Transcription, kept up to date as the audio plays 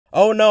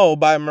Oh No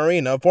by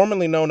Marina,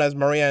 formerly known as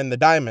Marina and the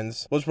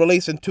Diamonds, was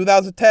released in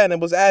 2010 and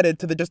was added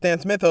to the Just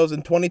Dance mythos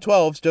in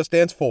 2012's Just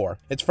Dance 4.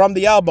 It's from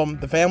the album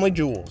The Family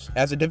Jewels. It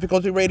has a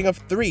difficulty rating of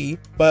 3,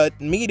 but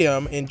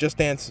medium in Just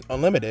Dance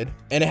Unlimited,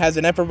 and it has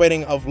an effort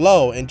rating of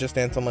low in Just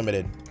Dance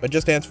Unlimited, but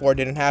Just Dance 4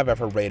 didn't have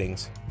effort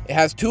ratings. It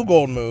has 2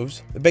 gold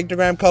moves. The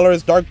pictogram color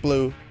is dark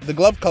blue, the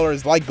glove color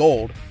is light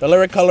gold, the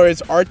lyric color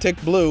is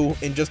Arctic blue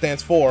in Just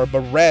Dance 4, but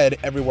red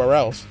everywhere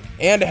else,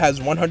 and it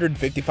has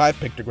 155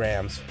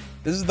 pictograms.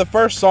 This is the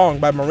first song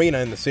by Marina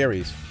in the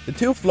series. The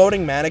 2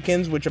 floating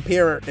mannequins which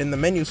appear in the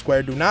menu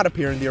square do not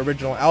appear in the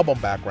original album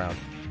background.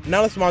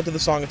 Now let's move on to the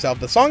song itself.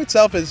 The song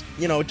itself is,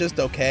 just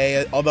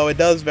okay, although it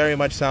does very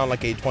much sound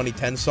like a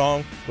 2010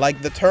 song.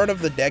 Like, the turn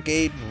of the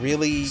decade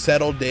really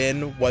settled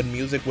in what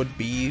music would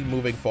be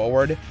moving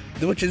forward,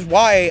 which is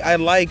why I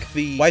like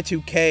the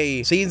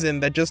Y2K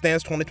season that Just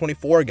Dance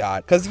 2024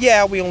 got. Because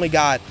yeah, we only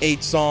got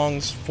 8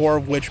 songs, 4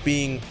 of which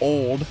being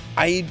old.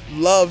 I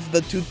love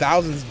the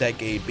 2000s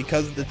decade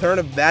because the turn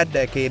of that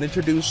decade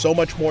introduced so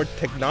much more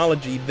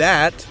technology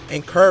that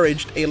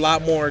encouraged a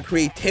lot more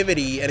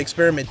creativity and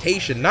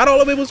experimentation. Not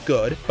all of it was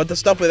good, but the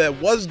stuff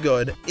that was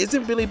good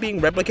isn't really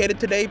being replicated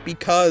today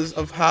because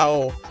of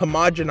how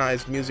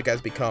homogenized music has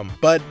become.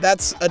 But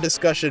that's a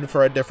discussion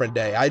for a different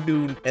day.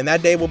 And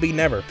that day will be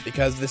never,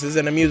 because this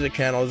isn't a music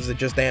channel, this is a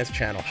Just Dance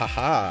channel,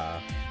 haha.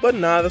 But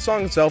nah, the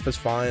song itself is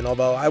fine,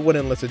 although I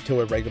wouldn't listen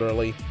to it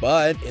regularly.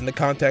 But in the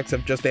context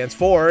of Just Dance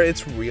 4,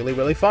 it's really,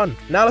 really fun.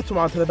 Now let's move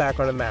on to the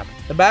background of the map.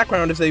 The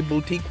background is a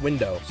boutique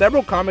window.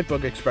 Several comic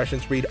book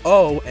expressions read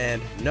 "oh"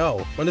 and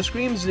 "no." When the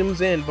screen zooms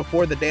in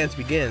before the dance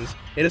begins,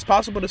 it is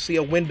possible to see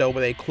a window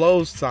with a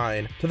closed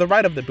sign to the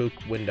right of the book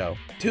window.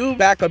 2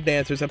 backup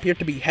dancers appear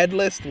to be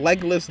headless,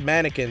 legless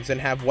mannequins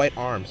and have white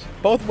arms.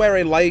 Both wear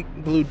a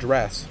light blue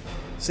dress.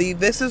 See,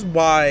 this is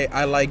why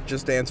I like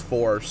Just Dance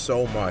 4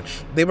 so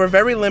much. They were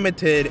very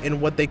limited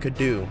in what they could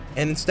do,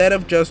 and instead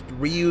of just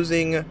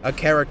reusing a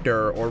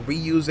character or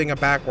reusing a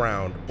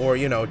background or,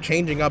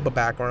 changing up a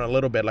background a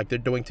little bit like they're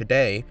doing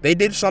today, they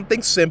did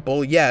something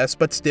simple, yes,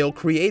 but still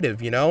creative,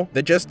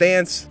 The Just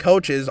Dance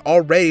coaches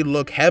already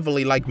look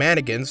heavily like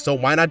mannequins, so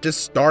why not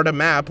just start a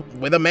map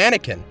with a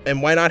mannequin?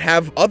 And why not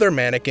have other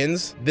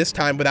mannequins, this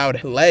time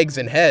without legs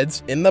and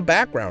heads, in the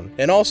background?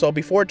 And also,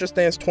 before Just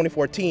Dance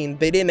 2014,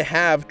 they didn't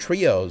have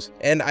trios.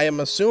 And I am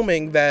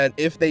assuming that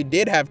if they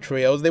did have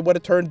trios, they would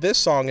have turned this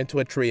song into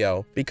a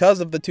trio because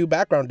of the 2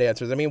 background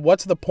dancers. I mean,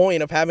 what's the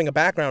point of having a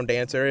background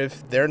dancer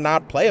if they're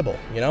not playable,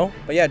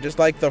 But yeah, just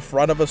like the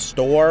front of a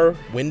store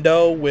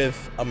window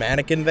with a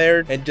mannequin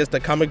there and just a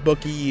comic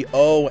booky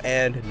 "oh"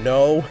 and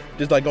 "no,"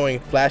 just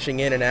like flashing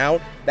in and out.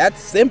 That's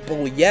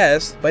simple,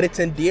 yes, but it's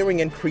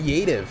endearing and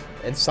creative,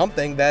 and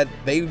something that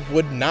they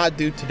would not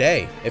do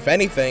today. If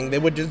anything, they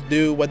would just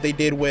do what they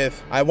did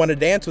with "I Want to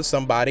Dance with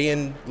Somebody,"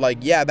 and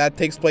yeah, that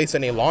takes place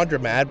in a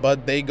laundromat,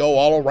 but they go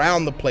all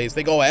around the place,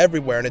 they go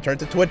everywhere, and it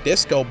turns into a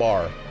disco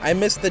bar. I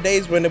miss the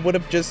days when it would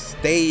have just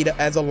stayed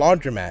as a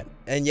laundromat.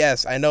 And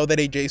yes, I know that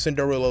a Jason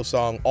Derulo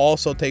song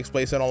also takes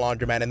place in a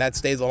laundromat, and that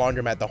stays a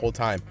laundromat the whole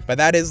time. But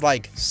that is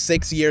like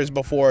 6 years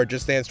before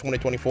Just Dance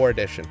 2024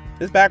 edition.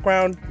 This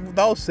background,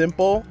 though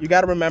simple, you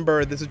gotta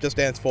remember this is Just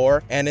Dance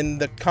 4, and in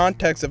the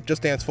context of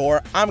Just Dance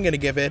 4, I'm gonna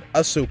give it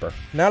a super.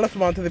 Now let's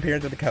move on to the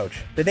appearance of the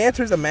coach. The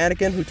dancer is a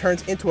mannequin who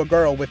turns into a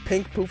girl with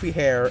pink poofy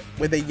hair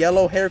with a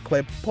yellow hair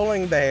clip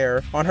pulling the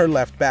hair on her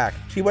left back.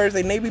 She wears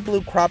a navy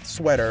blue cropped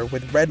sweater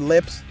with red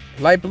lips,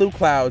 light blue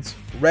clouds,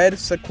 red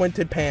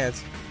sequined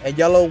pants, and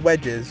yellow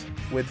wedges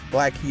with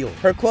black heels.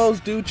 Her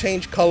clothes do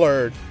change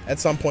color at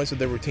some points of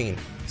the routine.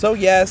 So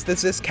yes,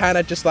 this is kind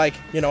of just like,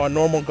 a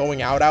normal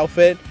going out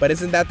outfit, but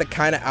isn't that the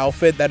kind of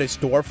outfit that a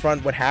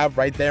storefront would have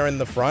right there in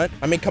the front?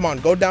 I mean, come on,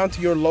 go down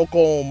to your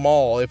local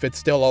mall if it's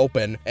still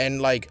open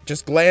and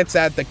just glance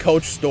at the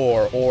Coach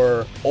store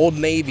or Old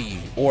Navy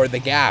or the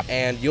Gap,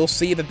 and you'll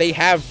see that they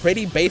have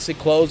pretty basic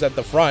clothes at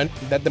the front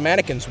that the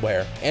mannequins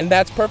wear, and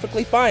that's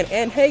perfectly fine.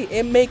 And hey,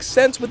 it makes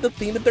sense with the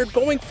theme that they're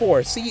going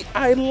for. See,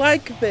 I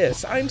like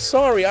this. I'm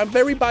sorry, I'm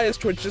very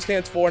biased towards Just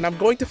Dance 4, and I'm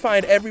going to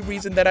find every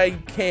reason that I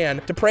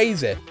can to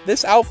praise it.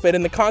 This outfit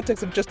in the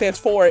context of Just Dance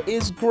 4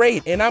 is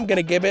great, and I'm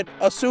gonna give it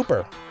a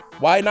super.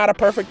 Why not a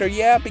perfect? Or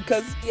yeah,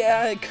 because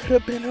yeah, it could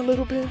have been a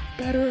little bit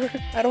better.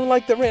 I don't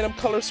like the random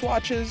color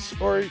swatches,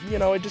 or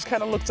it just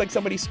kind of looks like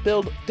somebody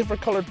spilled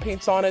different colored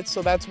paints on it,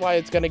 so that's why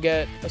it's gonna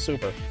get a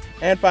super.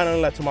 And finally,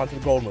 let's move on to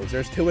the gold moves.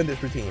 There's 2 in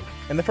this routine.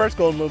 In the first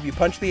gold move, you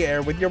punch the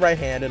air with your right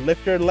hand and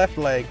lift your left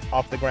leg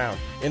off the ground.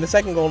 In the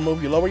second gold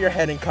move, you lower your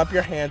head and cup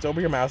your hands over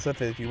your mouth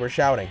as if you were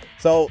shouting.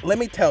 So let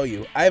me tell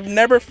you, I've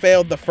never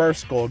failed the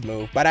first gold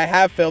move, but I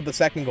have failed the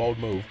second gold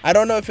move. I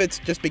don't know if it's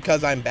just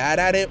because I'm bad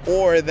at it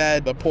or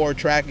that the poor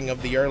tracking of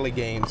the early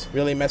games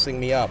really messing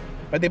me up.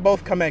 But they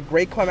both come at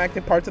great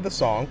climactic parts of the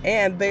song,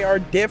 and they are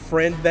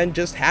different than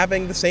just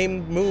having the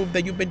same move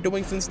that you've been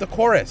doing since the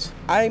chorus.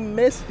 I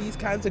miss these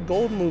kinds of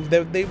gold moves,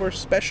 that they were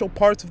special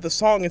parts of the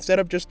song instead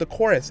of just the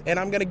chorus, and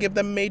I'm gonna give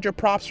them major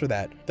props for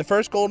that. The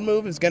first gold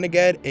move is gonna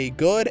get a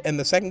good, and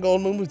the second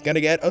gold move is gonna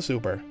get a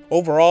super.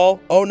 Overall,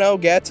 Oh No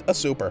gets a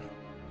super.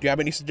 Do you have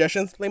any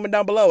suggestions? Leave them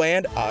down below,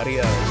 and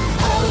adios.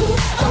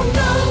 Oh, oh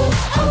no.